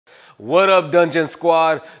What up, Dungeon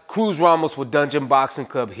Squad? Cruz Ramos with Dungeon Boxing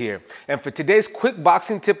Club here. And for today's quick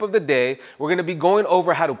boxing tip of the day, we're going to be going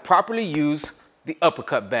over how to properly use the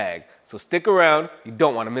uppercut bag. So stick around, you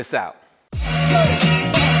don't want to miss out. Oh,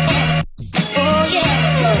 yeah.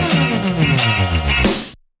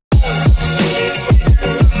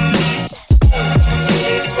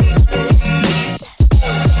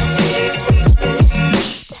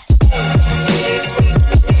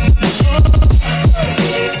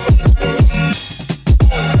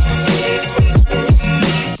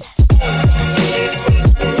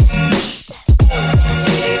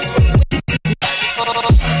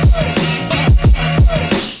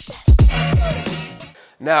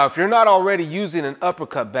 Now, if you're not already using an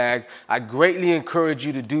uppercut bag, I greatly encourage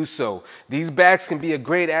you to do so. These bags can be a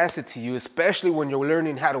great asset to you, especially when you're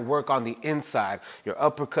learning how to work on the inside, your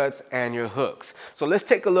uppercuts and your hooks. So let's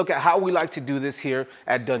take a look at how we like to do this here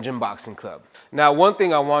at Dungeon Boxing Club. Now, one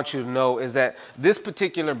thing I want you to know is that this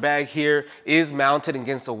particular bag here is mounted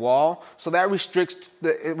against a wall, so that restricts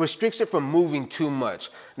it from moving too much.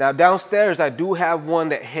 Now, downstairs, I do have one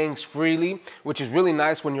that hangs freely, which is really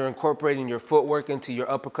nice when you're incorporating your footwork into your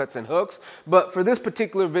uppercuts and hooks. But for this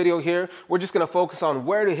particular video here, we're just going to focus on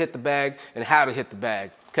where to hit the bag and how to hit the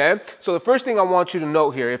bag. Okay, so the first thing I want you to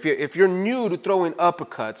note here, if you're new to throwing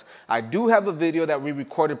uppercuts, I do have a video that we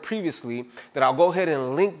recorded previously that I'll go ahead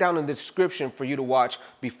and link down in the description for you to watch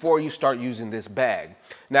before you start using this bag.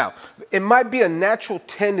 Now, it might be a natural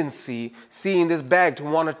tendency seeing this bag to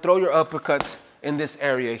want to throw your uppercuts in this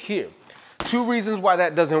area here. Two reasons why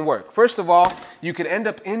that doesn't work. First of all, you could end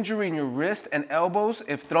up injuring your wrist and elbows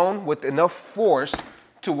if thrown with enough force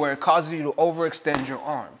to where it causes you to overextend your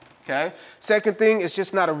arm. Okay. Second thing, it's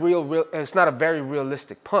just not it's not a very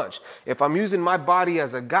realistic punch. If I'm using my body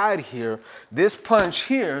as a guide here, this punch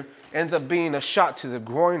here ends up being a shot to the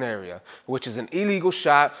groin area, which is an illegal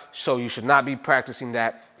shot. So you should not be practicing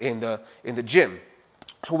that in the gym.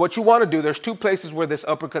 So what you want to do, there's two places where this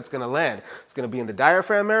uppercut's going to land. It's going to be in the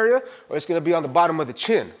diaphragm area, or it's going to be on the bottom of the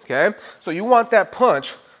chin. Okay. So you want that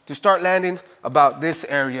punch to start landing about this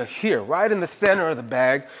area here, right in the center of the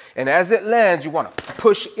bag. And as it lands, you want to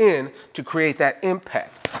push in to create that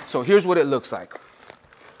impact. So here's what it looks like.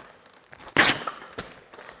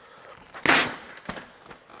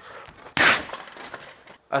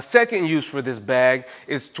 A second use for this bag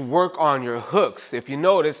is to work on your hooks. If you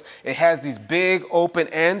notice, it has these big open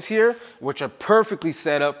ends here, which are perfectly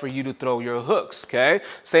set up for you to throw your hooks, okay?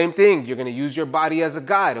 Same thing, you're gonna use your body as a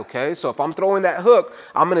guide, okay? So if I'm throwing that hook,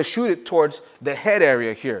 I'm gonna shoot it towards the head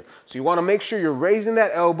area here. So you wanna make sure you're raising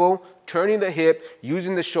that elbow, turning the hip,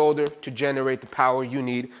 using the shoulder to generate the power you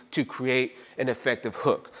need to create an effective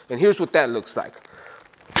hook. And here's what that looks like.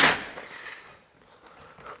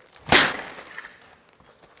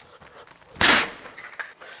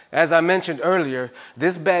 As I mentioned earlier,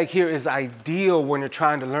 this bag here is ideal when you're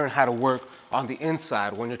trying to learn how to work on the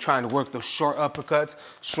inside, when you're trying to work those short uppercuts,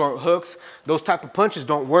 short hooks. Those type of punches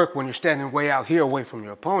don't work when you're standing way out here away from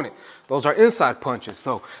your opponent. Those are inside punches.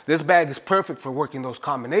 So this bag is perfect for working those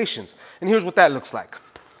combinations. And here's what that looks like.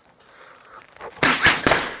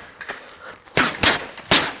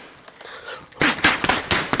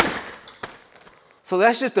 So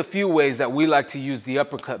that's just a few ways that we like to use the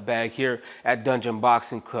uppercut bag here at Dungeon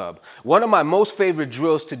Boxing Club. One of my most favorite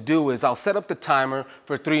drills to do is I'll set up the timer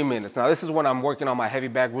for 3 minutes. Now this is when I'm working on my heavy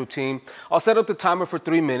bag routine. I'll set up the timer for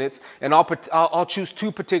 3 minutes and I'll choose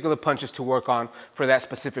two particular punches to work on for that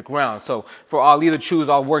specific round. So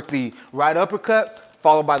I'll work the right uppercut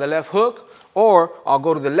followed by the left hook, or I'll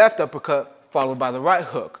go to the left uppercut followed by the right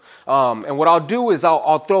hook. And what I'll do is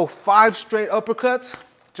I'll throw 5 straight uppercuts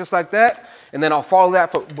just like that. And then I'll follow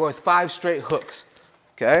that with 5 straight hooks,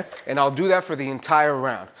 okay? And I'll do that for the entire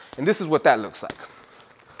round. And this is what that looks like.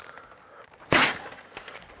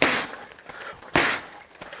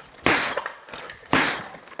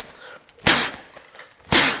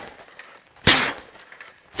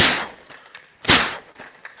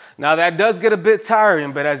 Now that does get a bit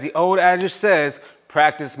tiring, but as the old adage says,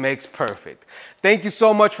 practice makes perfect. Thank you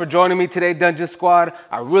so much for joining me today, Dungeon Squad.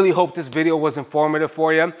 I really hope this video was informative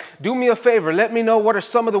for you. Do me a favor, let me know what are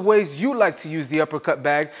some of the ways you like to use the uppercut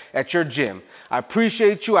bag at your gym. I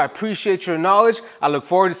appreciate you. I appreciate your knowledge. I look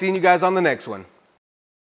forward to seeing you guys on the next one.